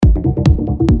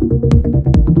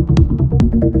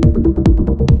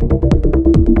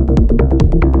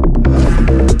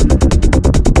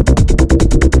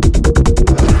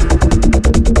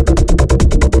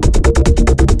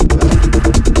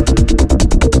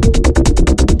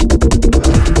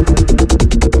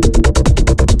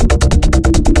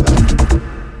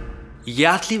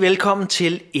Hjertelig velkommen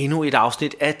til endnu et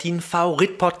afsnit af din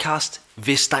favoritpodcast,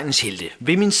 Vestegnens Helte.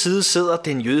 Ved min side sidder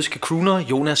den jødiske crooner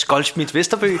Jonas Goldschmidt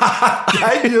Vesterbø. Jeg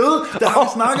er ikke jøde, det har vi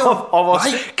snakket om. Og vores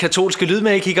katolske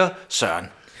lydmagiker, Søren.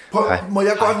 Må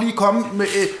jeg godt lige komme med,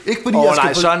 ikke fordi jeg skal...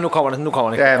 Nej, Søren, nu kommer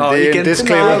den. Ja, og det er igen, en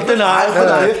disclaimer.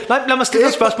 Nej, lad mig stille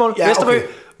et spørgsmål. Ja, Vesterbø, okay.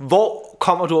 hvor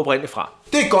kommer du oprindeligt fra?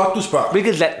 Det er godt, du spørger.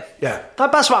 Hvilket land? Ja. Der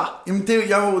er bare svar. Jamen,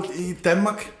 jeg er jo i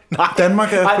Danmark. Nej,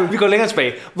 Danmark er... nej, vi går længere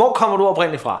tilbage. Hvor kommer du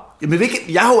oprindeligt fra? Jamen,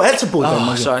 jeg har jo altid boet i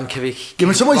Danmark. Søren, kan vi ikke...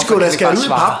 Jamen, så må I sgu da skære ud i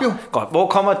pap, jo. Godt. Hvor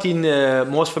kommer din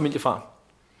mors familie fra?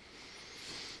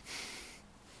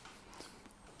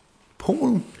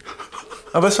 Polen.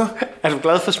 Og hvad så? Er du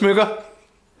glad for smykker?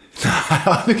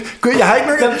 Jeg har ikke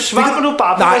noget... Jamen, svar nu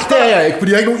bare på Nej, spørgsmål. det er jeg ikke,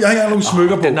 fordi jeg har ikke engang nogen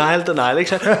smykker på. Denial, ikke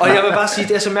så? Og jeg vil bare sige,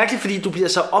 det er så mærkeligt, fordi du bliver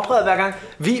så oprevet hver gang.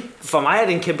 For mig er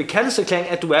det en kæmpe kærlighedserklæring,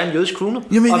 at du er en jødisk crooner.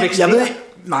 Jamen, og jeg ved ikke...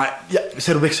 Nej,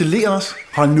 så du vekselerer også?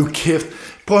 Hold nu kæft.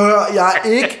 Prøv at høre, jeg er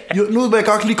ikke... Nu vil jeg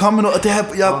godt lige komme med noget, og det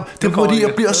er fordi,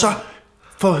 jeg bliver så...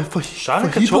 Søren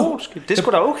er katolsk. Det er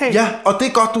sgu da okay. Ja, og det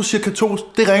er godt, du siger katolsk.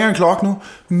 Det ringer en klokke nu.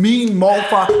 Min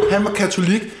morfar, han var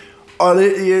katolik. Og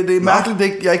det er mærkeligt,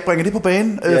 at jeg ikke bringer det på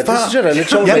banen. Ja, det synes jeg da er lidt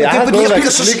sjovt. Ja, det er fordi, jeg bliver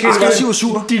så aggressiv og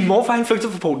sur. Din morfar, han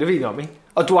flygtede fra Polen, det ved jeg om, ikke?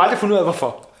 Og du har aldrig fundet ud af,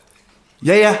 hvorfor.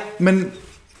 Ja, men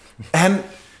han...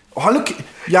 Hold nu...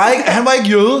 Han var ikke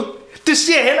jøde. Det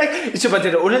siger jeg heller ikke. Jeg siger bare, det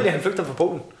er da underligt, at han flygter fra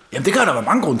Polen. Jamen, det kan der være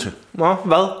mange grunde til. Nå,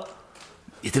 hvad?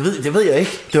 Ja, det ved jeg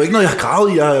ikke. Det var ikke noget, jeg har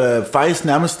gravet i. Jeg er faktisk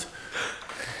nærmest...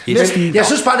 Jeg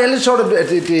synes bare, det er lidt sjovt, at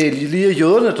det lige er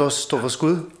jøderne, der står for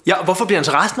skud. Ja, hvorfor bliver han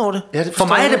så resten over det? Ja, det for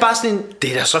mig er jeg det bare sådan en...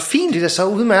 Det er da så fint. Det er da så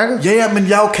udmærket. Ja, men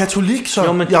jeg er jo katolik, så...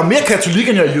 Jo, men... Jeg er mere katolik,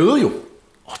 end jeg er jøde, jo.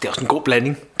 Det er også en god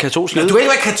blanding. Katolsk jøde. Du kan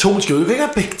ikke være katolsk jøde, du kan ikke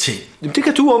være begge ting. Jamen, det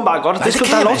kan du åbenbart godt, og Nej, det skal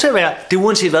det du have kan lov til at være. Det er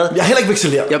uanset hvad. Jeg er heller ikke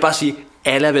vekseleret. Jeg vil bare sige,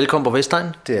 alle er velkommen på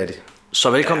Vestegnen. Det er det. Så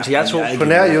velkommen til jer to. På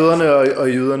nær jøderne og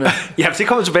jyderne. Ja, det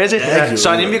kommer vi tilbage til.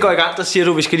 Så inden vi går i gang, der siger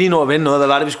du, vi skal lige nå at vende noget. Hvad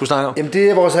var det, vi skulle snakke om? Jamen, det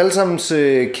er vores allesammens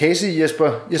Casey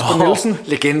Jesper Nielsen.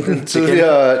 Legenden.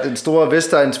 Tidligere den store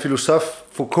Vestegns filosof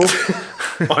Foucault.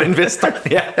 Og investor.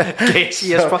 Ja,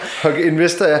 Casey Jesper. Og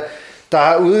investor, ja. Der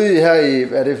er ude her i,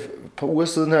 er det et par uger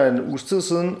siden her, en uges tid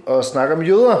siden, og snakker om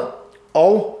jøder.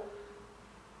 Og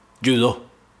jøder.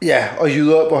 Ja, og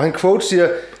jøder, hvor han quote siger,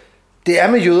 det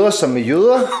er med jøder som med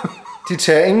jøder. De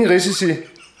tager ingen risici.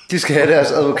 De skal have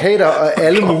deres advokater og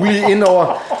alle mulige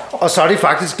indover. Og så er de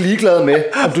faktisk ligeglade med,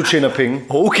 om du tjener penge.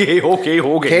 Okay.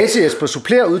 Casey Jesper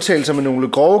supplerer udtalelser med nogle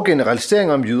grove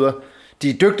generaliseringer om jøder. De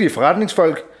er dygtige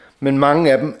forretningsfolk, men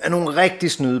mange af dem er nogle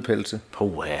rigtig snydepelse.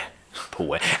 Puha.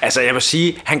 Altså jeg vil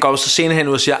sige, han går så senere hen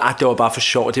ud og siger, at det var bare for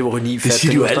sjov, det var renifat. Det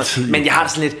siger de jo altid. Men jeg har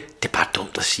det sådan lidt, det er bare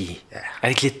dumt at sige. Ja. Er det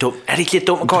ikke lidt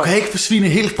dumt? Du kan ikke forsvinde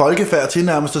helt folkefærd til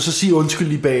nærmest, og så sige undskyld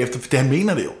lige bagefter, for han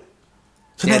mener det jo.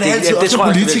 Sådan er det altid, også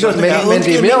politikere. Men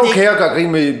det er mere okay at gøre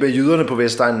grin med jyderne på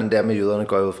Vestegnen, end der med jøderne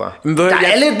går ud fra. Der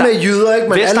er lidt med jyder, ikke?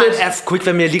 Vestegn kunne ikke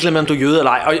være mere ligeglad med, om du er jøde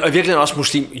eller ej. Og virkelig også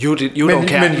muslim. Men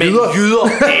jyder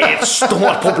er et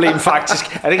stort problem, faktisk.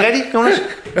 Er det ikke rigtigt, Jonas?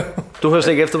 Du hører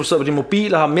slet ikke efter, du sidder på din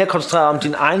mobil og har mere koncentreret om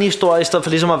din egen historie, i stedet for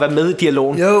ligesom at være med i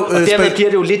dialogen. Og derved bliver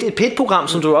det jo lidt et PET-program,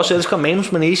 som du også elsker.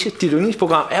 Manus Manege, dit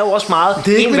yndlingsprogram, er jo også meget...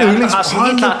 Det er ikke mit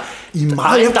yndlingsprogram. I er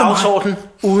meget efter dagsorden,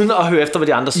 uden at høre efter, hvad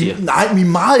de andre siger. Nej, vi er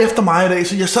meget efter mig i dag,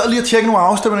 så jeg sad lige og tjekkede nogle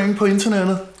afstemninger inde på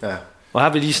internettet. Ja. Hvad har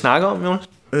vi lige snakket om, Jonas?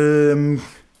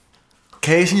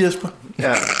 Casey Jesper.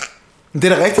 Ja.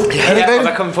 Det er da rigtigt. Og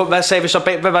hvad kom vi på? Hvad sagde vi så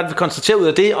bag? Hvad var det, vi konstaterede ud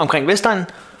af det omkring Vestegnen?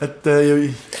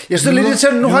 Jeg synes lidt til,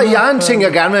 nu har jeg en ting,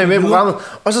 jeg gerne vil have med i programmet,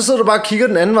 og så sidder du bare og kigger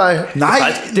den anden vej.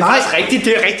 Nej, det er faktisk rigtigt.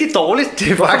 Det er rigtig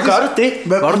dårligt. Hvorfor gør du det?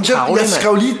 Jeg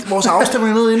skrev lige vores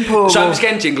afstemning ned inde på... Så vi skal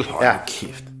have en jingle. Ja,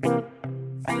 kæft.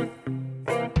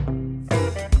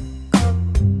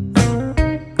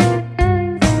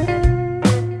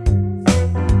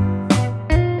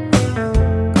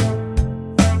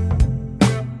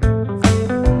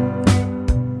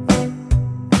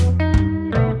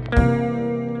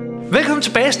 Velkommen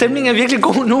tilbage. Stemningen er virkelig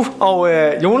god nu, og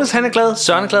Jonas han er glad,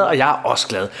 Søren er glad, og jeg er også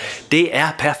glad. Det er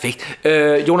perfekt.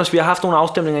 Jonas, vi har haft nogle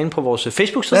afstemninger inde på vores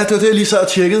Facebook-side. Ja, det var det, jeg lige sad og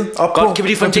tjekkede op på. Godt, kan vi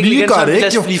lige få en jingle igen?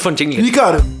 Lad os lige få en jingle igen. Vi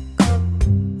gør det.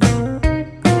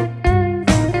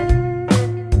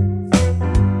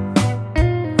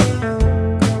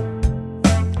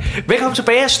 Velkommen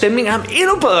tilbage. Stemningen er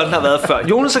endnu bedre, end den har været før.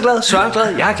 Jonas er glad, Søren er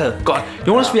glad, jeg er glad. Godt.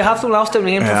 Jonas, vi har haft nogle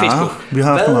afstemninger inde på Facebook. Vi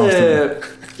har haft nogle afstemninger.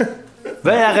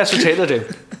 Hvad er resultatet af det?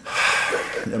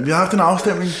 Jamen, vi har haft en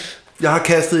afstemning. Jeg har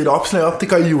kastet et opslag op. Det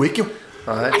gør I jo ikke, jo.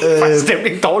 Nej.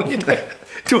 Stemning dårligt.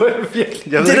 Du er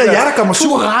virkelig... Det er da jer, der gør mig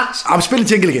sur. Spil en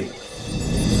jingle igen.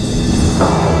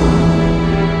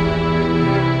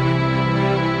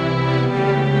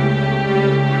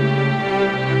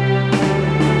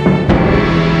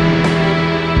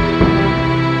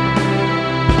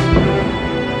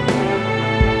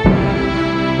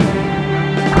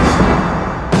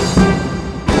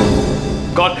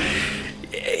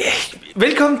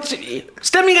 Velkommen til...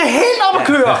 Stemningen er helt op at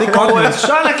køre. Det er godt.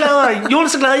 Søren er glad, og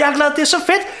Jonas er glad, jeg er glad. Det er så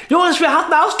fedt. Jonas, vi har haft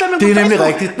en afstemning på Facebook. Det er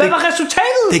nemlig rigtigt. Hvad var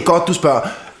resultatet? Det er godt, du spørger.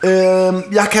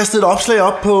 Jeg har kastet et opslag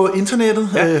op på internettet,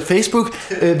 Facebook.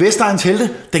 Vestegns Helte,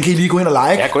 den kan I lige gå ind og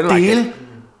like. Ja, gå ind og like det.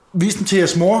 Vis den til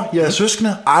jeres mor, jeres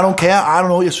søskende. I don't care, I don't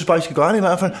know. Jeg synes bare, I skal gøre det i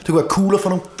hvert fald. Det kunne være cool at få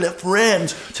nogle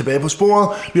friends tilbage på sporet.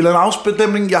 Vi har lavet en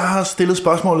afstemning. Jeg har stillet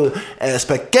spørgsmålet: er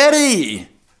spaghetti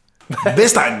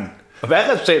Vestegnen? Og hvad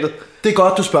er resultatet? Det er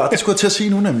godt, du spørger. Det skulle jeg til at sige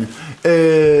nu nemlig.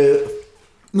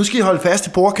 Nu skal I holde fast i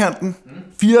bordkanten.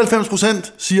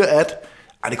 94% siger, at...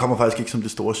 Ej, det kommer faktisk ikke som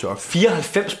det store chok.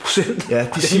 94%? Ja,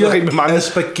 de siger, at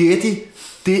spaghetti,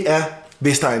 det er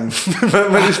Vestegnen.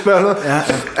 Hvad de spørger noget? Ja.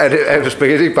 Er det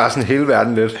spaghetti ikke bare sådan hele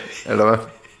verden lidt? Eller hvad?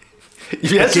 Jeg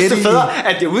synes, det er federe,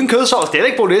 at det er uden kødsovs. Det er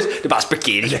ikke bolognese, det er bare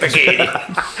spaghetti.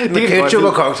 Med ketchup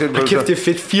og cocktailpølser. Kæft, det er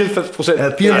fedt.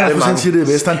 94%. Ja, 94% siger, det er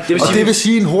Vestegn. Det vil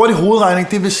sige en hurtig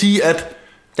hovedregning. Det vil sige, at...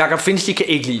 Jakob Finch, kan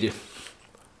ikke lide det.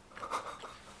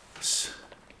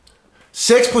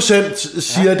 6%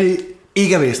 siger, det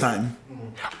ikke er Vestegnen.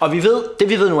 Og vi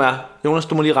ved nu er, Jonas,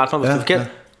 du må lige rette mig, hvis du er forkert.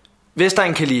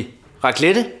 Vestegnen kan lide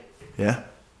raclette. Ja.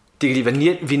 De kan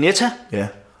lide vinetta. Ja.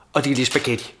 Og de kan lide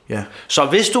spaghetti. Ja. Så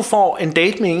hvis du får en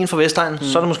date med en fra Vestegnen,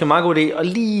 så er det måske en meget god idé at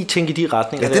lige tænke i de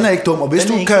retninger. Ja, den er ikke dum. Og hvis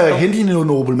du kan hente hende en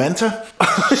Nobel Manta,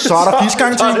 så er der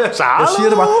fiskegaranti. Jeg siger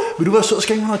det bare. Vil du være sød og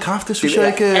skænke mig noget kaffe? Det synes jeg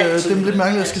ikke, det er lidt mærkeligt,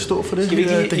 at jeg skal stå for det. Skal vi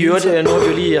ikke nu har vi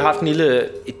jo lige haft en lille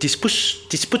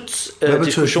diskussion.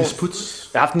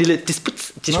 Jeg har haft en lille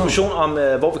diskussion om,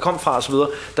 hvor vi kom fra og så videre.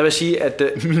 Der vil sige, at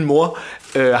min mor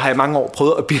har i mange år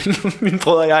prøvet at bilde mine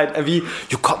brødre og jeg, at vi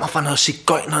jo kommer fra noget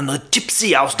sigøjner, noget gypsy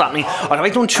afstamning. Og der var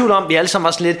ikke nogen tvivl om, vi alle sammen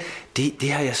var sådan lidt,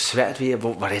 det har jeg svært ved,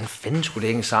 hvordan fanden skulle det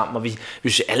hænge sammen. Og vi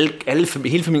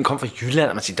hele familien kom fra Jylland,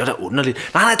 og man siger, det var da underligt.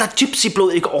 Nej, der er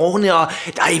gypsyblod ikke ordentligt, og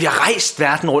vi har rejst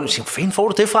verden rundt. Jeg siger, hvor fanden får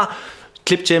du det fra?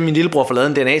 Klip til, at min lillebror får lavet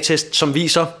en DNA-test, som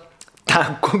viser,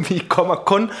 vi kommer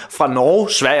kun fra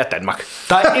Norge, Sverige og Danmark.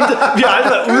 Der er intet, vi har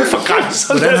aldrig været ude for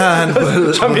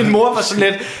grænsen. Så min mor var sådan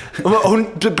lidt, og hun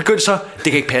begyndte så, det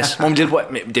kan ikke passe. Min lillebror,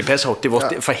 det passer jo, det er vores,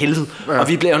 for helvede. Og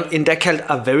vi blev endda kaldt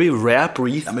a very rare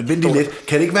breed. Ja, men vent lige lidt.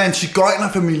 Kan det ikke være en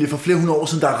sigøjnerfamilie for flere hundrede år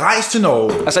siden, der er rejst til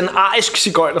Norge? Altså en arisk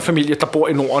sigøjnerfamilie, der bor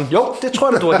i Norden. Jo, det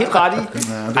tror jeg, du har helt ret i.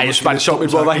 Ej, jeg synes bare, det er sjovt. Min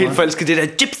bror var helt forelsket i det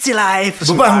der gypsy life.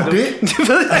 Hvorfor er hun det? Det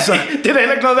ved jeg ikke. Det er da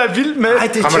heller ikke noget at være vild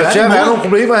med. Kommer der til at være nogle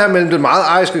problemer her mellem den meget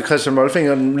ariske Christian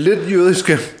Molfinger og den lidt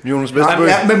jødiske Jonas Vesterbø?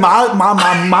 Ja, men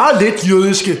meget lidt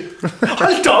jødiske.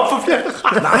 Hold da op for flere.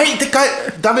 Nej, det gør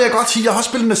jeg. Der vil jeg godt sige, jeg har også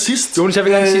spillet nazist. Jonas, jeg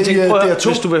vil gerne sige ting.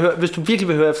 Hvis du virkelig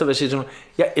vil høre efter, hvad jeg siger til nu.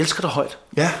 Jeg elsker dig højt.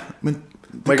 Ja, men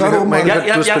det gør du.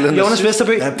 Jonas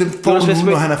Vesterbø. Ja, den får du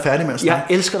nu, når han er færdig med at snakke.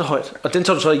 Jeg elsker dig højt, og den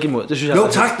tager du så ikke imod. Det synes jeg. Jo,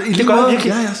 tak. Det gør jeg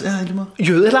virkelig. Ja, i lige måde.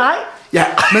 Jøde eller ej? Ja,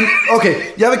 men okay,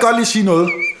 jeg vil godt lige sige noget.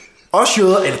 Også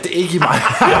jøder, eller det er ikke i mig.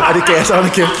 Er det gas?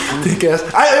 Det er gas.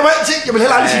 Ej, jeg vil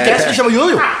heller aldrig sige gas, hvis jeg var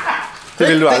jøde jo. Det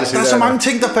vil du aldrig sige. Der er så mange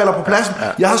ting, der falder på pladsen.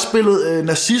 Jeg har spillet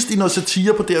nazist i noget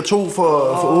satire på DR2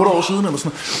 for 8 år siden eller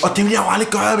sådan noget. Og det ville jeg jo aldrig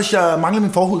gøre, hvis jeg manglede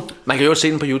min forhud. Man kan jo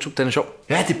se den på YouTube, den er sjov.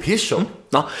 Ja, det er pisse sjov.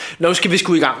 Nu skal vi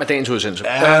sgu i gang med dagens udsendelse.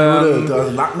 Ja, nu er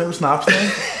det langt mellem snapsen,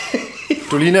 ikke?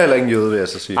 Du ligner heller ingen jøde, vil jeg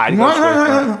så sige. Nej,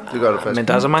 det gør du faktisk. Men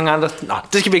der er så mange andre... Nå,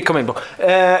 det skal vi ikke komme ind på.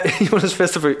 Jonas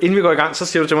Vesterbø, inden vi går i gang, så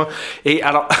siger du til mig,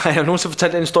 har jeg nogensinde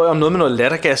fortalt en historie om noget med noget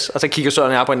lattergas? Og så kigger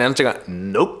Søren og jeg på hinanden og tænker,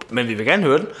 nope, men vi vil gerne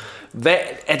høre den. Hvad,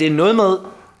 er det noget med...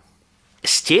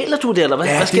 Stjæler du det, eller hvad?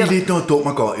 Ja, hvad det er lidt noget dumt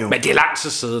at gå, jo. Men det er lang tid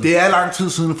siden. Det er lang tid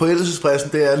siden.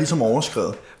 Forældelsesfristen, det er ligesom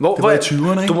overskrevet. Det var i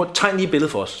 20'erne, ikke? Du må tegne lige et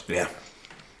billede for os. Ja.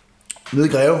 Nede i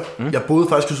Greve. Jeg boede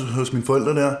faktisk hos mine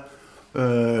forældre der.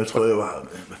 Jeg tror, jeg var...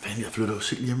 Hvad fanden, jeg flyttede jo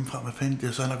selv hjemmefra. Hvad fanden, det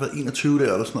har så nok været 21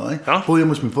 der, eller sådan noget, ikke? Ja. Boede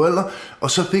hjemme hos mine forældre.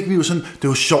 Og så fik vi jo sådan... Det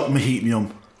var sjovt med helium.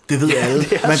 Det ved alle.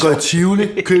 Man går i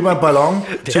Tivoli, køber en ballon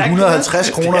til 150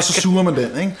 kroner, og så suger man den,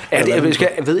 ikke? Er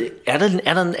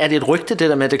det et rygte, det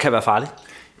der med, at det kan være farligt?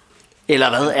 Eller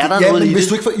hvad? Er der ja, noget i det? Hvis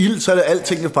du ikke får ild, så er det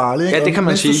alting er farligt, ikke? Ja, det kan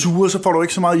man sige. Hvis du suger, så får du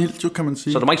ikke så meget ild, kan man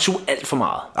sige. Så du må ikke suge alt for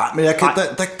meget? Nej, men jeg kan,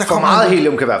 der for meget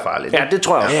helium kan være farligt. Ja, det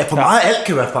tror jeg også. Ja, for meget alt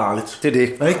kan være farligt. Det er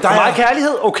det. For meget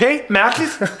kærlighed? Okay,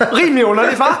 mærkeligt. Rimelig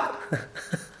underligt, far. Ja,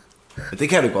 det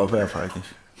kan det godt være,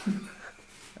 faktisk.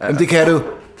 Jamen, det kan det jo.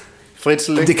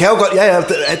 Fritzl, ikke? Det kan jo godt, ja,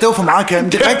 det var for meget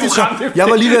kan. Det er rigtigt så. Jeg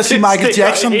var lige ved at sige Michael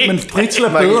Jackson, men Fritzl er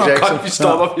bedre. Vi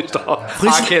stopper.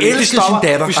 Fritzl elsker sin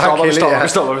datter. Vi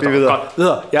stopper. Godt,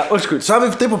 videre. Ja, undskyld. Så er vi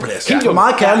det på plads. For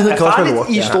meget kærlighed kan også være lort.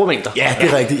 I store mængder. Ja, det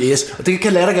er rigtigt, yes. Og det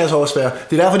kan lattergas også være.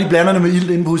 Det er derfor, de blander det med ild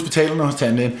inde på hospitalerne hos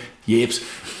tandlægen. Jeps.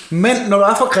 Men når du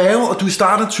er fra Greve, og du i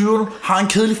starten af 20'erne har en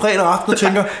kedelig fredag aften og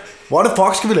tænker, what the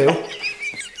fuck skal vi lave?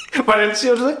 Hvordan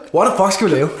siger du det? What the fuck skal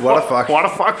vi lave? What the fuck? What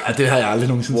the fuck? Ja, det har jeg aldrig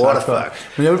nogensinde What sagt the før.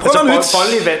 fuck? Men jeg vil prøve noget nyt.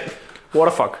 Bolle i vand.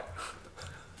 What the fuck?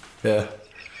 Ja.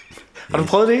 Har du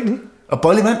prøvet det egentlig? Og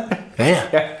bolle i vand? Ja.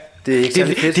 Ja. Det er ikke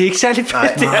særlig fedt. Det er ikke særlig fedt.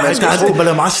 Nej, det er, Man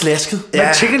er meget slasket.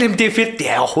 man tænker nemlig, det er fedt. Det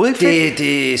er overhovedet ikke fedt.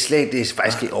 Det er slet, det er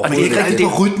faktisk ikke Og overhovedet. det er ikke rigtig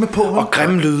på rytme på, vel? Og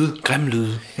grimme lyde. Grimme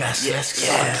lyde. Ja,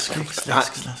 slask.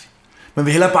 Man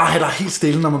vil hellere bare have dig helt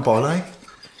stille, når man boller, ikke?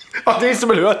 Og det eneste,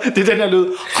 man hører, det er den her lyd.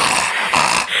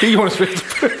 Det er Jonas Fedt.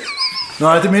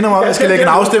 Nå, det minder mig om, at jeg skal lægge en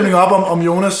afstemning op, om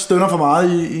Jonas stønner for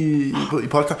meget i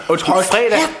podcast.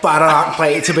 Fredag. Bare der langt fra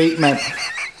A til B, mand.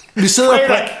 Vi sidder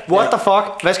Fredag. What the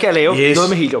fuck? Hvad skal jeg lave? Yes. Noget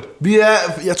med helium.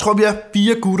 Jeg tror, vi er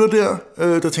 4 gutter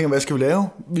der tænker, hvad skal vi lave?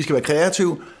 Vi skal være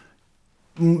kreative.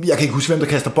 Jeg kan ikke huske, hvem der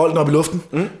kaster bolden op i luften.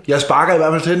 Jeg sparker i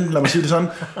hvert fald til den, lad mig sige det sådan.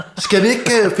 Skal vi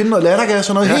ikke finde noget lattergas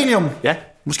og noget helium? Ja.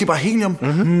 Måske bare helium?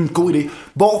 God idé.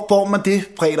 Hvor får man det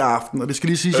fredag aften? Og det skal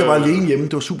lige sige, at jeg var alene hjemme.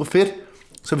 Det var super fedt.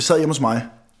 Så vi sad hjemme hos mig.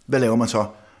 Hvad laver man så?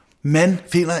 Man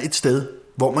finder et sted,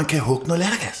 hvor man kan hugge noget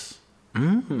lattergas.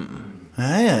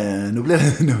 Ja. Nu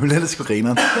bliver det sgu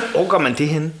grineren. Hvor gør man det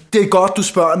henne? Det er godt, du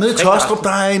spørger. Nede i Tostrup,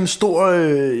 der er en stor,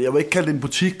 jeg vil ikke kalde det en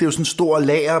butik, det er jo sådan en stor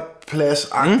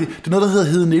lagerplads-agtig. Det er noget, der hedder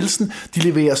Hede Nielsen. De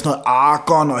leverer sådan noget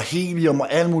argon og helium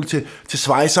og alt muligt til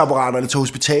svejseapparater, eller til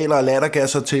hospitaler og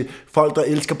lattergasser, til folk, der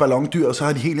elsker ballondyr, og så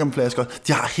har de heliumflasker.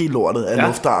 De har helt lortet af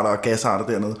luftarter og gasarter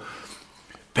dernede.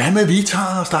 Hvad med, vi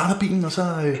tager og starter bilen, og så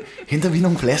henter vi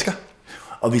nogle flasker?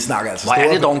 Og vi snakker altså store... Hvor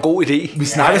er det dog en god idé? Vi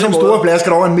snakker som store flasker,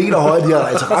 der over 1 meter høje. De er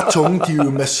altså ret tunge. De er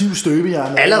jo massiv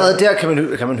støbejern. Allerede der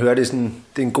kan man høre, det er, sådan,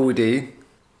 det er en god idé, ikke?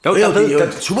 Jo, det er jo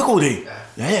en super god idé.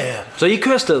 Ja. Så I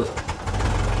kører afsted?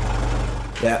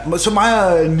 Ja, så mig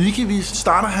og Nicky, vi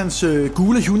starter hans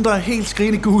gule Hyundai, helt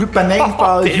skrigende gule,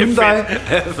 bananfarvede Hyundai.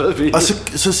 Fedt. Og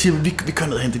så siger vi kører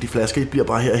ned og henter de flasker. I bliver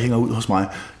bare her og hænger ud hos mig,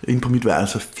 inde på mit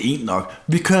værelse. Fint nok.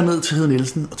 Vi kører ned til Hede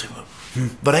Nielsen og tænker,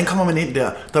 hvordan kommer man ind der?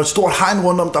 Der er et stort hegn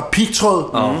rundt om, der er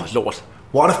pigtråd. Lort.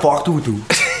 What the fuck do we do?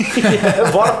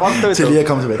 What the fuck do we do? Til lige at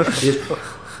komme tilbage. Yes.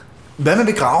 Hvad med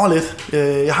vi graver lidt?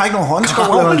 Jeg har ikke nogen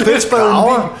håndskov eller en fældsbad.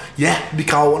 Ja, vi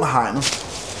graver under hegnet.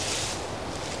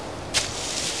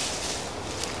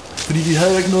 Fordi vi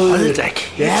havde jo ikke noget... Hold da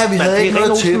kæft. Ja, vi havde ikke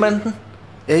noget tæppe.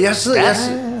 Ja,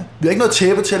 vi har ikke noget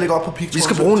tæppe til at lægge op på pigtråd. Vi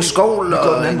skal bruge en skovl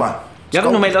og den anden vej. Jeg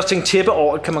vil normalt også tænke tæppe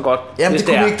over, kan man godt. Jamen det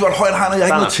kunne vi ikke, det var et højt hegn, og jeg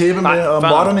har ikke noget tæppe med, og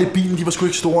modderne i bilen, de var sgu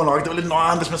ikke store nok. Det var lidt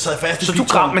nøjeren, hvis man sad fast i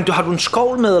så men har du en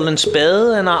skovl med, eller en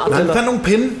spade af en art? Nej, vi fandt nogle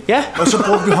pinde, og så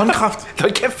brugte vi håndkraft. Det var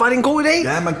kæft, for det er en god idé.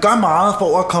 Ja, man gør meget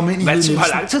for at komme ind i Hede Nielsen. Hvor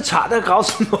lang tid tager det at grave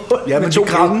sådan noget? Ja, men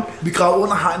vi gravede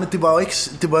under hegnet, det var jo ikke,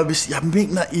 det var, hvis, jeg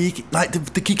mener ikke, nej,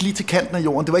 det gik lige til kanten af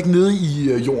jorden, det var ikke nede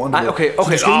i jorden. Nej, okay. Så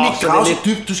du skal ikke grave så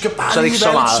dybt, du skal bare lige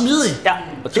være lidt smidig. Ja,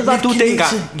 og det var du dengang.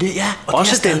 Ja,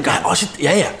 også dengang.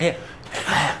 Ja.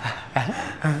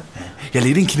 Jeg er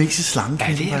lidt en kinesisk slange.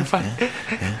 Ja, det er det faktisk.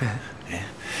 Ja.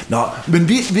 Nå, men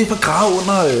vi får grave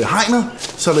under hegnet,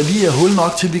 så der lige er hul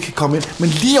nok til, at vi kan komme ind. Men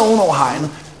lige ovenover hegnet,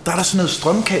 der er der sådan noget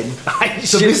strømkabel.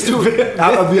 Så hvis du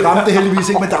ja, og vi ramte det heldigvis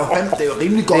ikke, men det er jo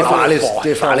rimelig godt.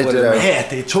 Det er farligt, det der. Ja,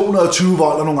 det er 220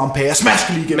 volt og nogle ampere. Smask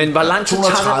lige igennem. Men hvor lang tid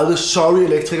 230, sorry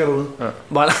elektriker derude. Ja.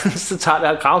 Hvor lang tid tager det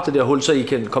at grave det der hul, så I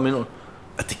kan komme ind under?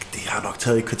 Det har nok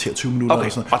taget et kvarter 20 minutter. Okay.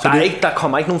 Eller sådan. Og der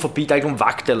kommer ikke nogen forbi, der er ikke nogen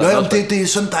vagt eller noget? Det er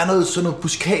sådan, der er noget, sådan noget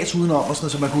buskage udenom og sådan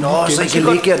noget, så man kunne så I kan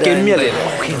godt gemme jer lidt.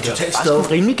 Okay, det er totalt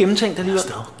stadig. Rimelig gennemtænkt alligevel.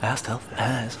 Ja, stadig.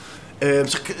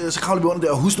 Så kravler vi under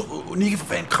der, og husk nu, Nicky for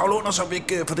fanden, kravle under, så vi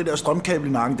ikke får det der strømkabel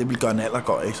i nakken, det vil gøre en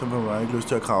allergøj, ikke? Så får man ikke lyst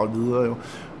til at kravle videre, jo.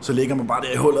 Så ligger man bare der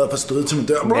i hullet og får stød til min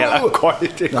dør.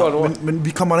 Det er godt ord. Men vi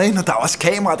kommer derind, og der er også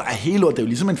kamera, der er hele ordet. Det er jo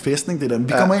ligesom en festning, det der.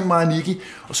 Vi kommer ind, mig og Nicky,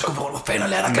 og så går vi rundt, hvor fanden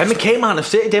lader der. Hvad med kameraerne?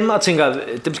 Ser I dem og tænker,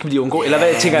 dem skal vi lige undgå? Eller hvad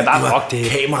tænker jeg, der er nok det?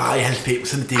 Kameraer i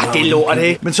 90'erne, det er lort,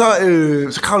 ikke? Men så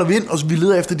kravler vi ind, og vi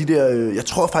leder efter de der, jeg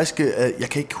tror faktisk, jeg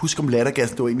kan ikke huske om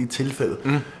lattergassen, det var egentlig et tilfælde.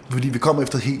 Fordi vi kom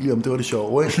efter helium, det var det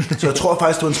sjove, ikke? Så jeg tror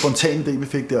faktisk, det var en spontan idé, vi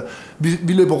fik der.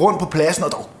 Vi løber rundt på pladsen, og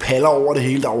der var paller over det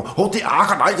hele. Der var, det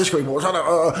arker, nej, det skal ikke bruge.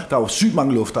 Der var sygt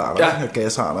mange luftarter, og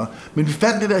gasarter. Men vi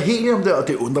fandt det der helium der, og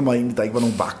det undrer mig egentlig, der ikke var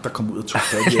nogen vagt, der kom ud og tog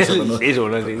fat i os eller noget. Det er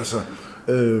underligt. Altså,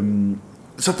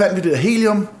 så fandt vi det der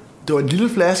helium. Det var en lille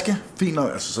flaske, fint nok,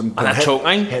 altså sådan og den er tung,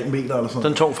 ikke? Halv meter eller sådan.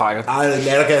 Den tung frækker. Nej,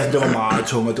 lattergassen, det var meget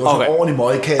tung, og det var sådan en ordentlig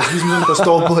møgkasse, ligesom der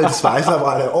står på et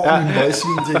svejseapparat, ordentlig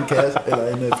møgsvin til en kasse, eller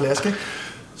en flaske.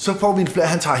 Så får vi en flaske,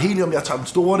 han tager helium, jeg tager den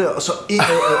store der, og så ind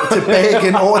og tilbage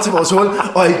igen over til vores hul,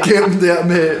 og igennem der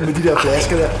med de der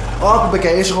flasker der, op i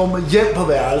bagagerummet, hjem på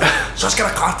værelset, så skal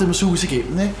der kraftedeme suges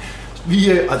igennem,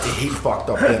 ikke? Og det er helt fucked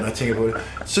up, når jeg tænker på det.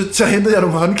 Så hentede jeg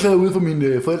nogle håndklæder ude fra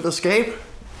mine forældres skab,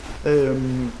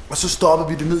 og så stoppede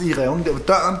vi det ned i revnen der ved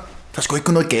døren, Der skulle ikke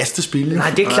gå noget gas til spil. Nej,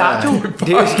 det er klart jo.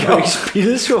 Det skal jo ikke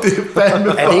spildes jo.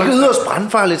 Er det ikke yderst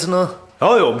brandfarligt sådan noget?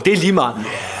 Jo, men det er lige meget.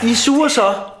 I suger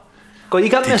så. Går I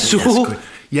gang med at suge?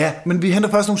 Ja, men vi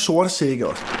henter først nogle sorte sække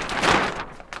også.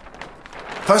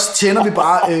 Først tænder vi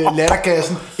bare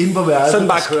lattergassen inde på værelset. Sådan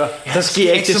bare kører. Der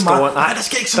sker ikke det store. Nej, der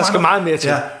skal ikke så meget. Der skal meget mere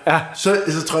til. Ja.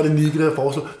 Så tror jeg, det er Nicky, der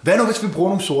foreslår. Hvad nu, hvis vi bruger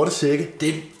nogle sorte sække? Det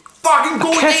er en fucking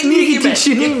god idé,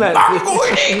 Nicky, mand. Fucking god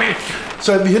idé.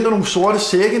 Så vi henter nogle sorte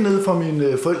sække ned fra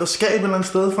min forældres skab et eller andet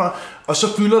sted fra, og så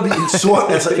fylder vi en sort,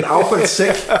 altså en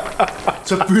affaldssæk.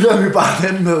 Så fylder vi bare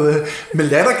den med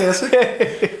lattergas, ikke?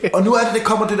 Og nu er det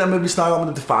kommer det der med, at vi snakker om,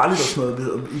 at det er farligt og sådan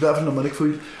noget, i hvert fald når man ikke får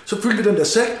i. Så fylder vi den der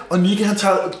sæk, og Nicky han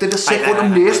tager den der sæk rundt om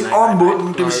næsen og om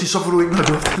munden, det vil sige, så får du ikke noget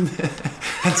luft.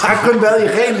 Han træk kun været i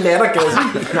ren lattergas.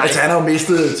 Altså han har jo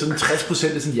mistet sådan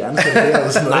 60% af sin hjerneceller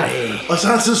eller sådan noget. Og så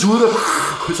har han siddet ude der,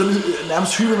 sådan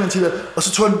nærmest hyperventiler, og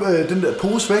så tog han den der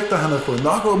pose væk, der han havde fået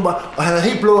nok åbenbart, og han havde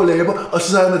helt blå læber, og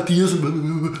så sad han og dirrede sådan.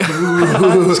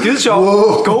 Skide sjov.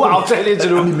 Wow. God aftale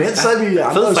indtil nu. Og imens sad vi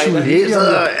andre og I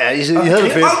havde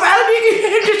det fedt.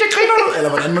 Eller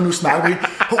hvordan man nu snakker.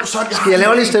 Skal jeg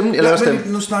lave lige stemmen?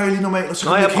 Nu snakker jeg lige normalt, og så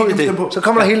kommer jeg prøver det. Så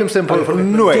kommer der hele stemme på. For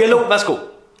nu af. Dialog, værsgo.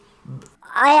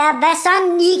 Og ja, hvad så,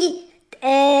 Nicky?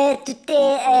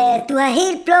 Du har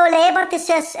helt blå læber, det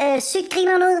ser sygt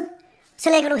grinerne ud. Så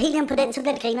lægger du helium på den, så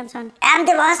bliver det grineren sådan. Jamen,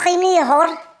 det var også rimelig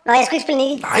hårdt. Nå, jeg skulle ikke spille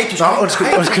Nicky. Nej, du skal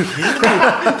undskyld.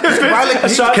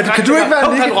 Kan du ikke være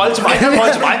Nicky? Han rolle til mig.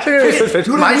 Fedt.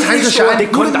 Det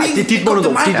er kun dig. Det er dit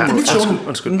monolog.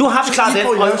 Undskyld. Nu har vi klart den,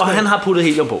 og han har puttet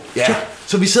helium på. Ja.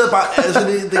 Så vi sidder bare, altså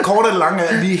det korte og det lange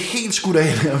er, vi er helt skudt af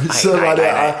her. Vi sidder bare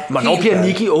der. Hvornår bliver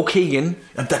Nicky okay igen?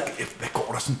 Jamen, hvad går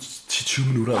der sådan til 20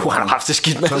 minutter? Han har haft det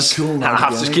skidt med. Han har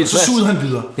haft det skidt med. Så sugede han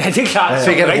videre. Ja, det er klart.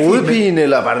 Fik han hovedpine,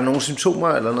 eller var der nogle symptomer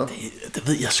eller noget? Det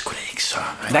ved jeg sgu da ikke så.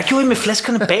 Hvad gjorde I med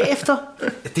flaskerne bagefter?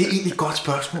 Det er egentlig et godt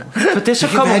spørgsmål. For det så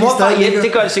kommer morfar hjem,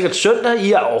 det gør det sikkert søndag.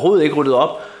 I har overhovedet ikke ryddet op.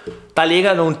 Der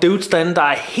ligger nogle dudes derinde, der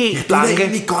er helt blanke. Det er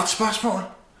egentlig et godt spørgsmål.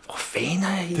 Hvor fanden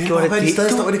har I gjort det? Det er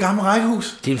stadig står i det gamle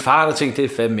rækkehus. Din far der tænkte,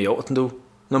 det er fandme i orden, du.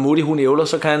 Når Mutti hun ævler,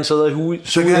 så kan han sidde i huet.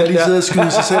 Så kan han lige sidde og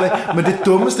skyde sig selv af. Men det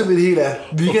dummeste ved det hele er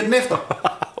weekenden efter.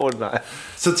 Nej.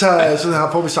 Så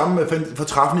får vi sammen med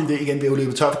fortræffende idé igen. Det er jo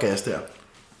løbet tør for gas der.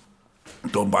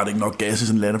 Det var bare ikke nok gas i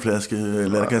sådan en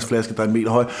lattergasflaske, der er 1 meter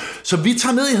høj. Så vi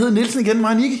tager ned i Hede Nielsen igen, mig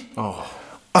og Nicky.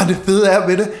 Og det fede er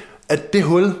ved det, at det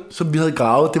hul, som vi havde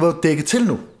gravet, det var dækket til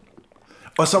nu.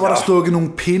 Og så var der stukket nogle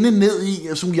pinde ned i,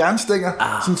 sådan nogle jernstænger,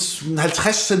 sådan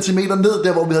 50 cm ned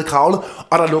der, hvor vi havde kravlet,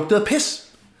 og der lugtede af pis.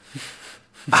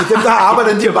 Så dem, der har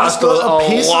arbejdet, de har bare stået og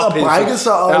pisset og brækket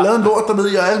sig og lavet en lort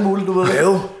dernede i og alt muligt, du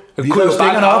ved. Vi kunne jo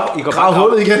stængerne op, grave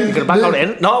hullet igen. I kan bare grave det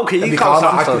andet. Nå, okay, I graver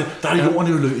sammen sted. Der er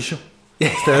jorden jo løs, jo. Ja,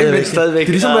 stadigvæk. Det er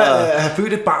ligesom at have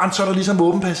født et barn, så er der ligesom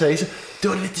åben passage. Det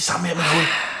var lidt det samme her med hul.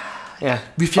 Ja.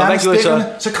 Vi fjernede stikkerne,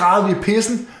 så gravede vi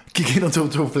pissen, gik ind og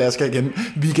tog flasker igen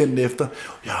weekenden efter.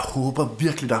 Jeg håber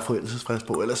virkelig, der er forældelsesfrist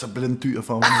på, ellers så bliver den dyr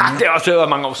for mig. Det er også været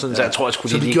mange år siden, så jeg tror, jeg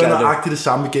skulle lige ligeglade. Så vi gjorde nøjagtigt det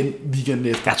samme igen weekenden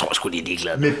efter. Jeg tror, jeg skulle lige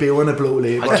ligeglade. Med bæverne blå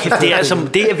læber. Det er altså,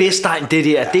 det er Vestegn,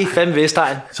 det er fandme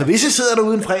Vestegn. Så hvis I sidder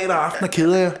derude en fredag aften og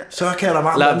keder jer, så kan jeg da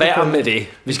varmt... Lad være med det.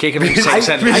 Vi skal ikke have nogen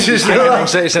sagsanlæg.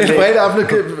 En fredag aften,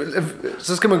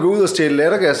 så skal man gå ud og stjæle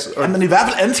lattergas. Ja, men i hvert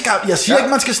fald anskaffe. Jeg siger ikke,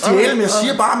 man skal stjæle, men jeg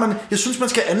siger bare, jeg synes, man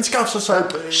skal anskaffe sig så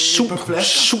Super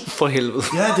for helvede.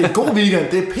 Ja, det er en god weekend.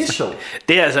 Det er pisse sjovt.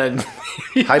 Det er altså en...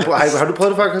 Har du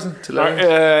prøvet det før, Christian?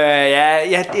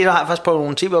 Ja, det har jeg faktisk på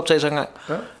nogle tv-optagelser engang.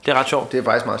 Ja. Det er ret sjovt. Det er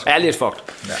faktisk meget sjovt. Er lidt fucked.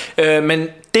 Ja. Men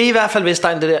det er i hvert fald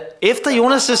Vestegn, det der. Efter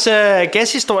Jonas'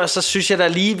 gashistorie, så synes jeg da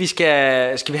lige, vi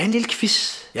skal vi have en lille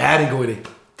quiz. Ja, det er en god idé.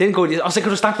 Det er en god idé. Og så kan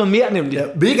du snakke noget mere, nemlig. Ja,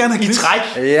 vil I gerne have quiz? I træk.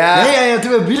 Ja, det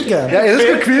vil jeg vildt gerne. Jeg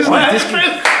elsker quizzen.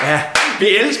 Ja. Vi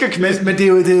elsker quiz. Men det er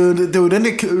jo den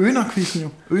der Ønor-quizzen jo.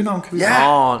 Ønor-quizzen.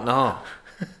 Ja. Nå.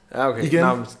 Ja, okay. Igen.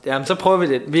 Jamen, så prøver vi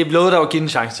det. Vi er blevet der at give en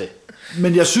chance til.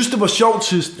 Men jeg synes, det var sjovt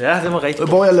sidst. Ja, det var rigtigt.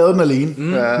 Hvor jeg lavede den alene.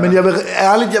 Men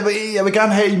jeg vil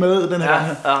gerne have I med den her gang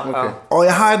her. Ja, okay. Og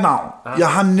jeg har et navn. Ja. Jeg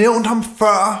har nævnt ham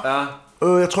før. Ja.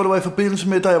 Jeg tror, det var i forbindelse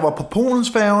med, da jeg var på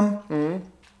Polensfærgen.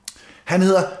 Han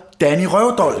hedder Danny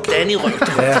Røvdolk. Danny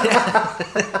Røvdolk. Ja.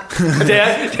 det er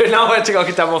et navn, hvor jeg tænker,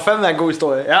 okay, der må fandme være en god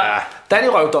historie. Ja. Danny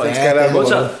Røvdolk. Det skal være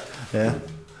modtaget. Ja.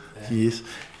 Yes.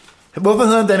 Hvorfor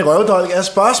hedder han Danny Røvdolk? Er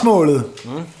spørgsmålet.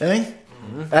 Ja, ikke?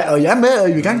 Ja, og jeg er med, og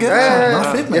I vil gerne gætte. Ja.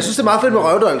 Fedt, jeg synes, det er meget fedt med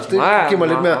Røvdolk. Det giver mig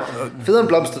lidt mere federe end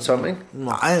Blomstertom, ikke?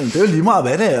 Nej, det er jo lige meget,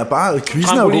 hvad det er. Bare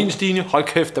quizzen er jo god. Stine. Hold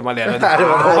kæft, det var lært. Ja, det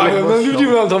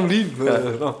var trampolin.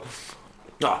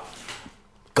 Nå.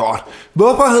 Godt.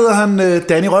 Hvorfor hedder han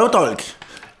Danny Røvdolk?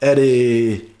 Er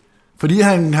det fordi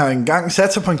han har engang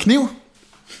sat sig på en kniv?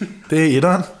 Det er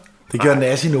etteren. Det gør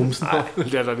nas i numsen.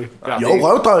 Det er det. Ja. Jo,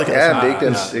 røvdolk. Ja, Altså. det er ikke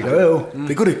den. Jo.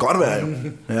 Det kunne det godt være, jo.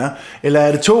 Ja. Eller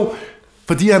er det 2,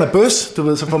 fordi han er bøs, du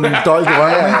ved, så får man en dolk i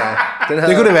røven. Ja.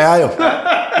 Det kunne det være, jo.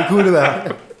 Det kunne det være.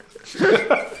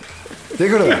 Det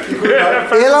kunne det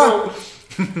være.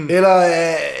 Eller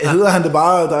hedder han det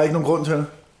bare, der er ikke nogen grund til det?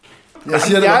 Jeg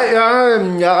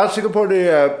er ret sikker på,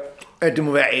 at det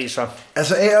må være Acer.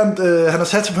 Altså, Aaron, han har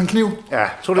sat sig på en kniv. Ja,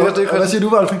 tror du det? Hvad siger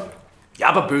du, Wolfing? Jeg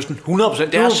er på bøssen, 100%.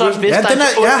 Det er så vist,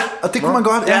 ja, og det kunne man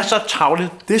godt. Det er så tavligt.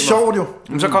 Det er sjovt, jo.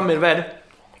 Men så kom med, hvad er det?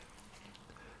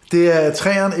 Det er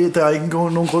træerne, der er ikke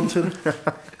nogen grund til det.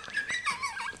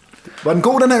 Var den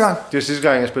god den her gang? Det var sidste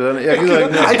gang, jeg spillede den. Jeg gider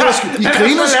ikke. Nej, det var I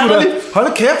griner sgu da.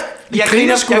 Hold kæft. Jeg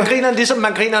griner ligesom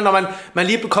man griner, når man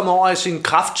lige kommer over i sin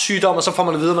kræftsygdom, og så får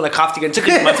man at vide, at man er kræft igen. Så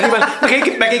griner man, fordi man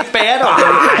kan ikke bære det.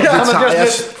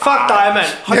 Fuck dig, mand.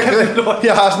 Hold kæft.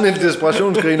 Jeg har sådan en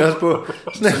desperationsgrin også på.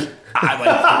 Nej,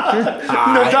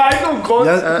 der er ikke nogen grund.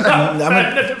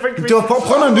 Det var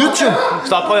prøv noget nyt, jo.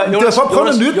 Stop, prøv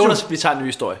Jonas, vi tager en ny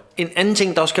historie. En anden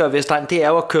ting, der også skal være Vestegn, det er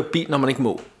jo at køre bil, når man ikke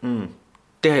må.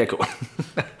 Det har jeg gjort.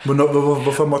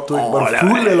 Hvorfor måtte du ikke? Var du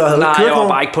fuld, eller havde du kørekort? Nej, jeg var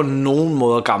bare ikke på nogen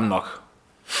måde gammel nok.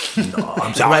 Nå,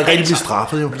 så kan man ikke rigtig blive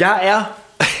straffet, jo. Jeg er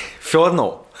 14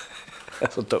 år. Det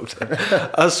er så dumt.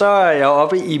 Og så er jeg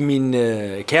oppe i min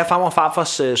kære farmor og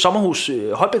farfars sommerhus,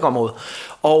 Holbæk-område.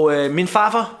 Og min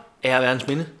farfar er verdens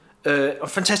minde.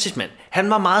 Fantastisk mand. Han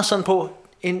var meget sådan på,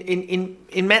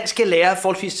 en mand skal lære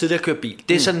forholdsvis tidligt at køre bil.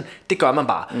 Det er sådan, det gør man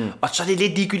bare. Og så er det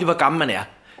lidt ligegyldigt, hvor gammel man er.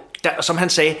 Som han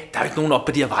sagde, der er jo ikke nogen op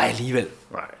på de her veje alligevel.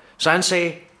 Nej. Så han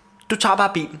sagde, du tager bare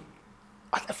bilen.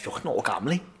 Og han er 14 år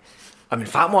gammel, ikke? Og min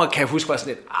farmor, kan jeg huske, var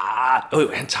sådan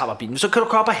lidt, han tager bare bilen. Så kan du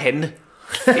komme op og handle.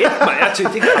 Det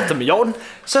kræfter med jorden.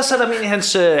 Så sætter man ind i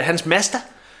hans Mazda.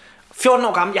 14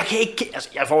 år gammel, jeg kan ikke, altså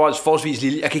jeg er forholdsvis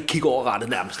lille, jeg kan ikke kigge over rettet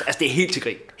nærmest. Altså det er helt til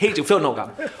grin. Helt til 14 år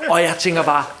gammel. Og jeg tænker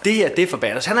bare, det her, det er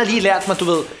forbandet. Han har lige lært mig, du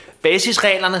ved,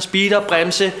 basisreglerne, speeder,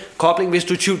 bremse, kobling. Hvis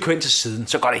du er 20 kører ind til siden,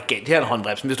 så går det ikke galt. Her er en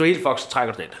håndbremsen. Hvis du er helt fuck, så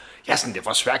trækker du den. Jeg er sådan, det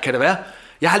hvor svært kan det være?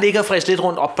 Jeg har ligget og fræst lidt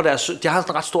rundt op på deres, jeg har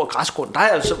sådan en ret stor græsgrund. Der har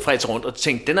jeg så fræst rundt og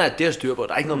tænkt, det er styr på,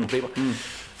 der er ikke nogen problemer.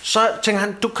 Så tænker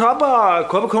han, du køber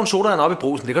og købe en sodaen op i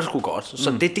brusen, det kan du sgu godt.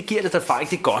 Så det giver det erfaring,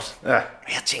 det er godt. Ja. Og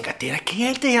jeg tænker, det er da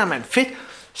genialt det her, mand. Fedt.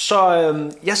 Så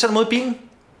jeg sætter mod bilen.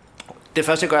 Det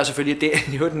første, jeg gør selvfølgelig, det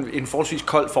er en forholdsvis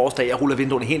kold forårsdag. Jeg ruller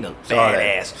vinduerne helt ned.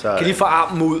 Sådan. Kan lige få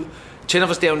armen ud. Tænder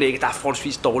for stævnlægget, der er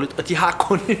forholdsvis dårligt. Og de har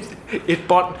kun et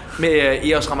bånd med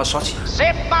Eros Ramazzotti.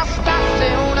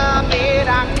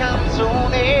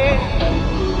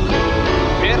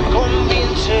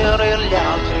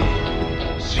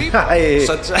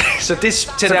 Så det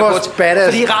tænder jeg godt.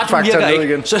 Fordi radioen virker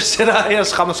ikke. Så sætter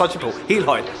jeg Ramazzotti på. Helt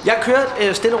højt. Jeg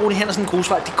kører stille og roligt hen ad sådan en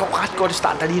grusvej. Det går ret godt i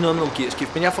starten. Der er lige noget med nogle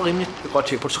gearskift. Men jeg får rimelig godt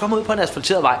tjek på det. Så kommer jeg ud på en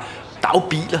asfalteret vej. Der er jo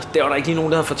biler. Der var der ikke lige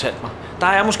nogen, der havde fortalt mig. Der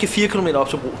er måske 4 km op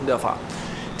til Brugsen derfra.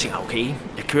 Jeg tænker, okay,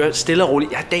 jeg kører stille og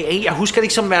roligt. Jeg husker det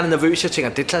ikke som værende nervøs. Jeg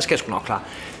tænker, det skal jeg sgu nok klare.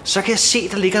 Så kan jeg se,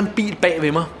 der ligger en bil bag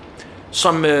ved mig.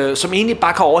 Som egentlig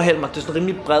bare kan overhælde mig. Det er sådan en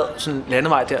rimelig bred sådan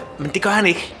landevej der. Men det gør han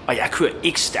ikke. Og jeg kører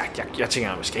ikke stærkt. Jeg tænker,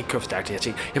 jeg skal ikke køre for stærkt.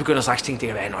 Jeg begynder straks at tænke, det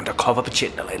kan være en undercover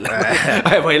betjent eller et eller andet.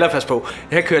 Og jeg må hellere passe på.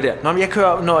 Jeg kører der. Jeg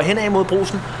kører når hen ad mod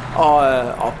Brugsen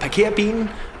og parkerer bilen.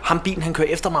 Bilen han kører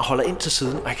efter mig og holder ind til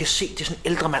siden. Og jeg kan se, det er sådan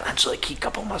en ældre mand. Han sidder og kigger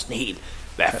på mig sådan helt.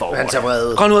 Hvad foregår han tager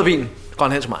vrede. Gå ud af bilen. Gå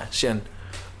hen til mig, siger han.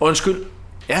 Undskyld.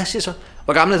 Ja, siger så.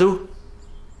 Hvor gammel er du?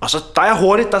 Og så der er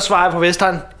hurtigt, der svarer jeg på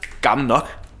Vestegn. Gammel nok.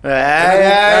 Ja. Den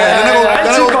er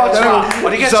altid godt svar.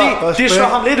 Og det kan jeg sige, det slår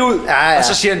ham lidt ud. Ja. Og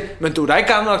så siger han, men du er da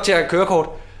ikke gammel nok til at have kørekort.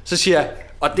 Så siger jeg,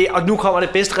 og nu kommer det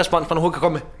bedste respons, man overhovedet kan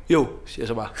komme med. Jo, siger jeg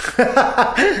så bare.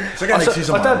 Så kan han ikke sige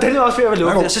så meget. Og den er også ved at være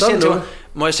lukket. Så siger han til mig,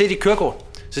 må jeg se dit kørekort?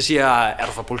 Så siger jeg, er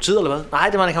du fra politiet eller hvad? Nej,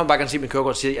 det var ikke, han bare gerne se mit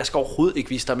kørekort. Så siger jeg skal overhovedet ikke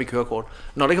vise dig mit kørekort.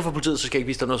 Når det ikke er fra politiet, så skal jeg ikke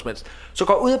vise dig noget som helst. Så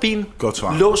går ud af bilen,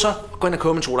 låser og går ind og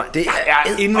køber min soda. Det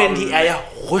er indvendigt, er jeg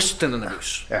rystende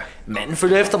nervøs. Ja. Manden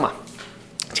følger efter mig.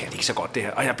 Jeg tænker, det er ikke så godt det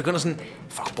her. Og jeg begynder sådan,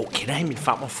 kender han min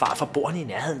farmor og farfar? Bor han i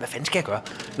nærheden? Hvad fanden skal jeg gøre?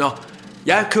 Nå,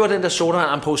 jeg kører den der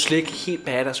sodaen på slik, helt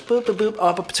badass,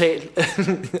 op og betale. Jeg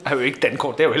har jo ikke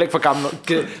dankort, det er jo heller ikke for gammel.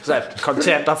 Så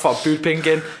kontanter for at bytte penge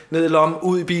igen, ned i lommen,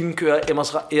 ud i bilen, kører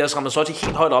Eros Ramazzotti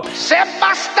helt højt op.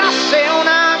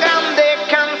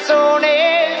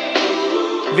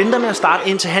 Venter med at starte,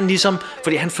 indtil han ligesom,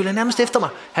 fordi han følger nærmest efter mig.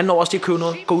 Han når også lige at købe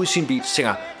noget, gå ud i sin bil, så tænker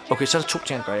jeg, okay, så er der 2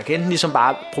 ting at gøre. Jeg kan enten ligesom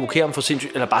bare provokere ham for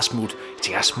sindssygt, eller bare smutte. Jeg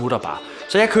tænker, jeg smutter bare.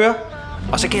 Så jeg kører,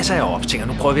 og så gasser jeg op, tænker,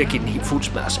 nu prøver vi at give den helt fuld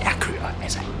smadret. Så jeg kører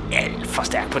altså alt for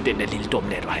stærkt på den der lille dumme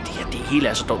natvej. Det hele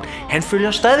er så dumt. Han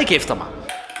følger stadig efter mig.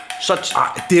 Så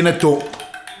den er dum.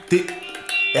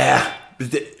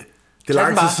 Det er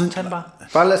lang tid siden. Tag den bare.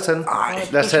 Bare lad os tage den.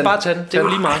 Lad os bare tage den. Det er jo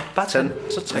lige meget. Bare tage den.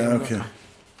 Så træk den. Okay.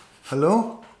 Hallo?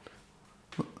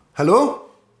 Hallo?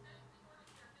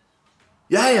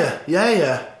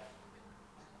 Ja.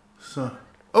 Så.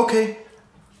 Okay.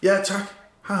 Ja, tak.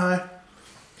 Hej.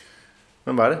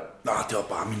 Hvem var det? Nå, det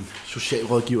var bare min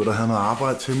socialrådgiver, der havde noget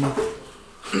arbejde til mig.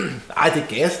 Nej, det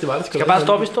er gas, det var det. Skal jeg bare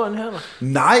stoppe historien her, eller?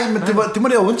 Nej, men det må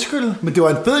det jo undskylde. Men det var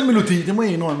en fed melodi, det må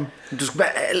jeg indrømme. Du skal bare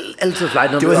altid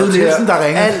flight. Det var Hed Nielsen, der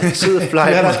ringede. Altid flight.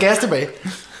 Jeg har deres gas tilbage.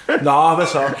 Nå, hvad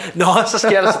så? Nå, så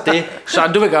sker der så det.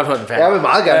 Søren, du vil godt høre den færdig. Jeg vil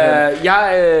meget gerne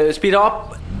jeg speeder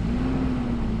op.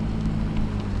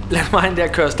 Lad mig en der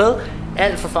køre afsted.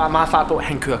 Alt for meget fart på.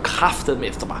 Han kører kraftedeme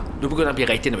efter mig. Nu begynder jeg at blive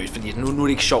rigtig nervøs, fordi nu er det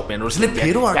ikke sjovt mere. Nu er det lidt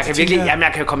pedoagtigt. Jeg kan virkelig,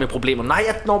 jeg kan komme i problemer. Nej,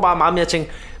 jeg når bare meget mere at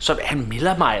tænke, så han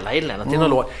melder mig eller et eller andet. Det er noget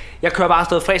lort. Jeg kører bare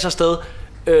afsted, fræser afsted.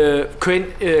 Kører ind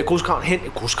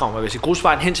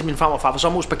grusvejen hen til min farmor og far for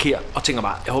sommerhus, parkerer og tænker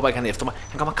bare, jeg håber ikke han er efter mig.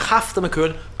 Han kommer kraftedeme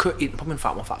kører ind på min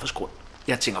farmor og farfars grund.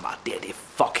 Jeg tænker bare, det er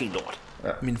fucking lort. Ja.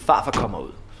 Min farfar kommer ud.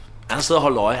 Han sidder og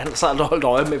holder øje. Han sad og holdt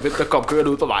øje med, hvem der kom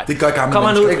kørende ud på vej. Det gør gamle kommer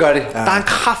han ud. Det gør det. Ja. Der er en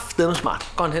kraftedeme smart.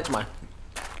 Går han hen til mig.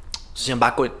 Så siger han,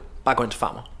 bare gå ind til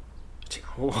farmor. Jeg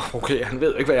tænker, okay, han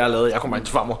ved ikke, hvad jeg har lavet. Jeg kommer ind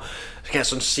til farmor. Så kan jeg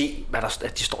sådan se, hvad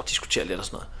at de står og diskuterer lidt og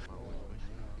sådan noget.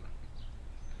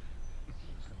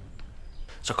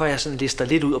 Så går jeg sådan lister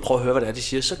lidt ud og prøver at høre, hvad det er, de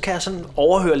siger. Så kan jeg sådan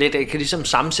overhøre lidt, jeg kan ligesom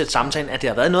sammensætte samtalen, at det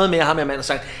har været noget med ham, jeg mand har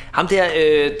sagt. Ham der,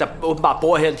 der åbenbart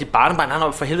bor her, de barnebarn, han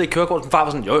har for helvede i kørekort. Min far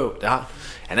var sådan, jo, det har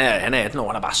han er 18 år,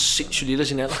 han er bare sindssygt lille af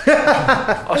sin alder.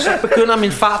 Og så begynder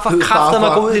min far for kraften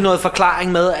at gå ud i noget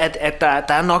forklaring med, at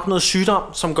der er nok noget sygdom,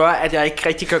 som gør, at jeg ikke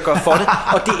rigtig kan gøre for det.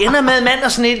 Og det ender med en mand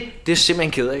og sådan et, det er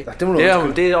simpelthen ked af.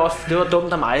 Det var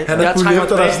dumt af mig. Han er fuldt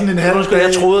efter dig sådan en halv dag.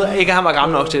 Jeg troede ikke, at han var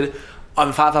gammel nok til det. Og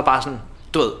min far var bare sådan,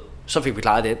 du ved, så fik vi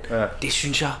klaret det. Ja. Det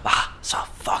synes jeg var så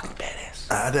fucking badass.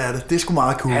 Ja, det er det. Det er sgu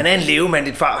meget cool. Han er en levemand,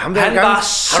 dit far. Han var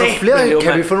flere.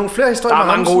 Kan vi få nogle flere historier med ham?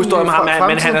 Der er mange gode historier med ham,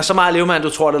 men han er så meget levemand, du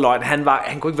tror, det er løgn.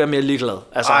 Han kunne ikke være mere ligeglad.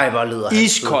 Altså, ej, hvor lyder han.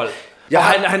 Iskold. Og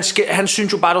han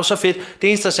synes jo bare, det var så fedt. Det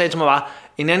eneste, der sagde til mig var,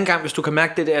 en anden gang, hvis du kan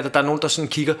mærke det der, at der er nogen, der sådan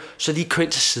kigger, så lige kør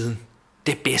ind til siden.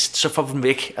 Det er bedst, så får vi dem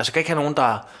væk. Altså, kan ikke have nogen,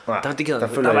 der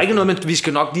var ikke noget med, vi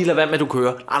skal nok lige lade være med, at du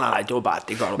kører. Nej, det var bare,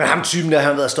 det gør du. Men ham typen der, han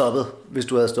havde været stoppet, hvis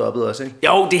du havde stoppet også, ikke?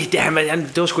 Jo,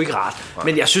 det var sgu ikke rart. Nej.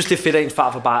 Men jeg synes, det er fedt, at ens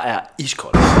farfar bare er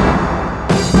iskold.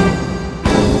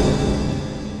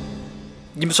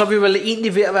 Jamen, så er vi vel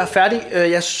egentlig ved at være færdige.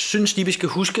 Jeg synes lige, vi skal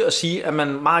huske at sige, at man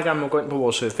meget gerne må gå ind på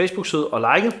vores Facebook-side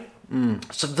og like.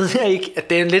 Så ved jeg ikke, at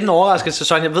det er en lidt en overraskelse,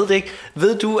 Søren. Jeg ved det ikke.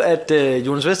 Ved du, at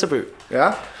Jonas Vesterbø... Ja.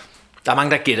 Der er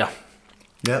mange, der gætter.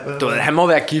 Ja, han må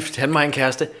være gift, han må have en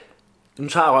kæreste. Nu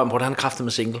tager jeg røven på det, han er kræftet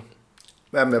med single.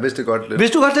 Jamen, jeg vidste det godt lidt.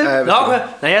 Vidste du godt det? Ja, okay.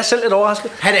 Nej, jeg er selv lidt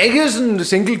overrasket. Han er ikke sådan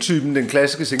single-typen, den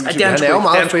klassiske single-type. Han er jo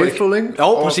meget faithful, ikke?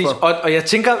 Jo, præcis. Og jeg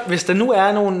tænker, hvis der nu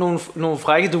er nogle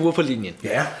frække duer på linjen,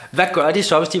 hvad gør de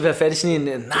så, hvis de vil have fat i sådan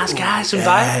en skal jeg som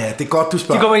dig? Ja, det er godt, du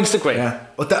spørger. De går på Instagram. Ja.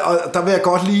 Og der vil jeg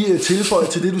godt lige tilføje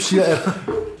til det, du siger,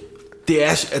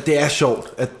 at det er sjovt,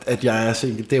 at jeg er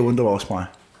single. Det undrer også mig.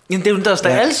 Jamen, det undrer os da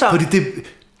alle sammen. Fordi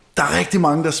der er rigtig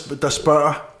mange, der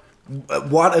spørger,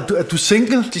 what, er du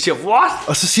single? De siger, what?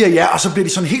 Og så siger jeg ja, og så bliver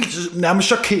de sådan helt nærmest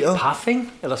chokeret.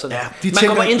 Puffing? Eller sådan. Ja, man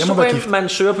tænker, går på Instagram, man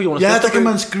søger på Jonas. Ja, der kan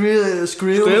man skrive.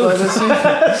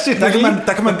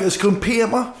 Der kan man skrive en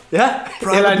PM'er. Ja,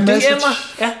 eller en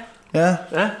DM'er. Ja.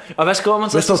 Og hvad skriver man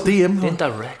så? Hvad står DM? Det er en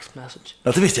direct message.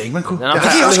 Nå, det vidste jeg ikke, man kunne. Jeg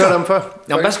har også hørt dem før.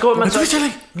 Hvad skriver man så? Det vidste jeg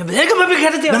ikke. Jeg ved ikke, om man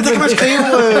kan det der. Men der kan man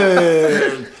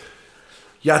skrive...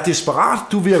 Jeg er desperat.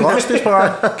 Du virker også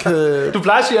desperat. Du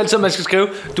plejer at sige altid, at man skal skrive,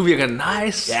 du virker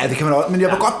nice. Ja, det kan man også. Men jeg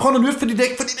vil godt prøve noget nyt, fordi det er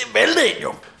ikke fordi det væltede ind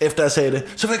jo. Efter jeg sagde det.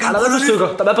 Så vil jeg gerne prøve noget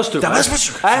nyt. Der er et par stykker.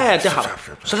 Ja, det har du.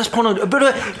 Så lad os prøve noget nyt. Ved du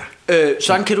hvad?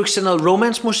 Sådan kan du ikke sende noget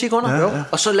romance-musik under? Ja.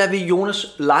 Og så lader vi Jonas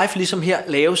live, ligesom her,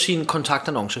 lave sin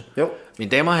kontaktannonce. Jo.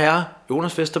 Mine damer og herrer,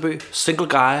 Jonas Vesterbø, single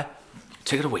guy,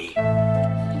 take it away.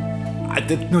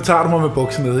 Ej, nu tager du mig med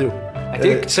buksen ned jo. Ja,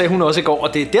 det sagde hun også i går,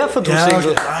 og det er derfor, du er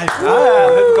single.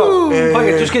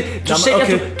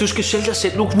 Du skal sælge dig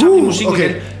selv. Nu tager vi musikken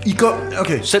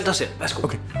igen. Sælg dig selv. Værsgo.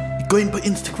 Okay. I går ind på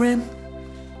Instagram,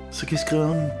 så kan I skrive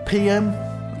en PM,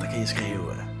 og der kan I skrive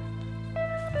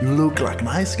You look like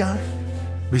a nice guy.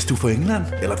 Hvis du er fra England,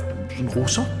 eller en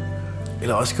russer.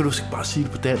 Eller også kan du bare sige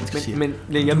det på dansk. Men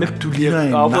jeg med, du ligner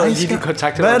en nice guy.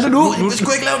 Hvad er det nu? Du skal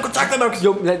ikke lave kontakter nok.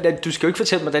 Jo, du skal jo ikke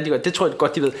fortælle mig, hvordan de gør. Det tror jeg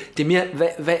godt, de ved. Det er mere,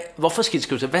 hvorfor skal de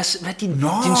skrive det? Hvad er din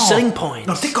selling point?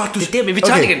 Nå, det er godt, du... Det er det, men vi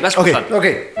tager det igen. Værsgo.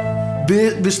 Okay.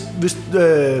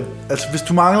 Hvis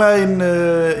du mangler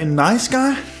en nice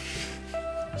guy,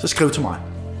 så skriv til mig.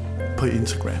 på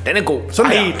Instagram. Den er god.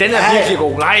 Sådan Nej, den er virkelig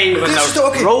god. Nej, men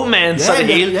okay. romance og det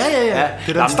hele. Ja.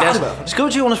 Det er den start i hvert fald. Skriv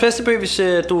til Jonas Vesterbø, hvis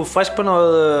du er frisk på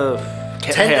noget...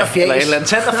 Tand og fjæs. Eller et eller andet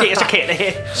tand og fjæs, så kan det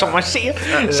have, som man siger.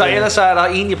 Så ellers så er der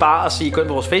egentlig bare at sige, gå ind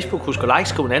på vores Facebook, husk at like,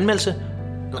 skriv en anmeldelse.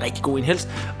 En rigtig god en helst.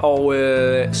 Og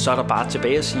så er der bare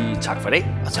tilbage at sige tak for i dag,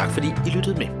 og tak fordi I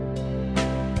lyttede med.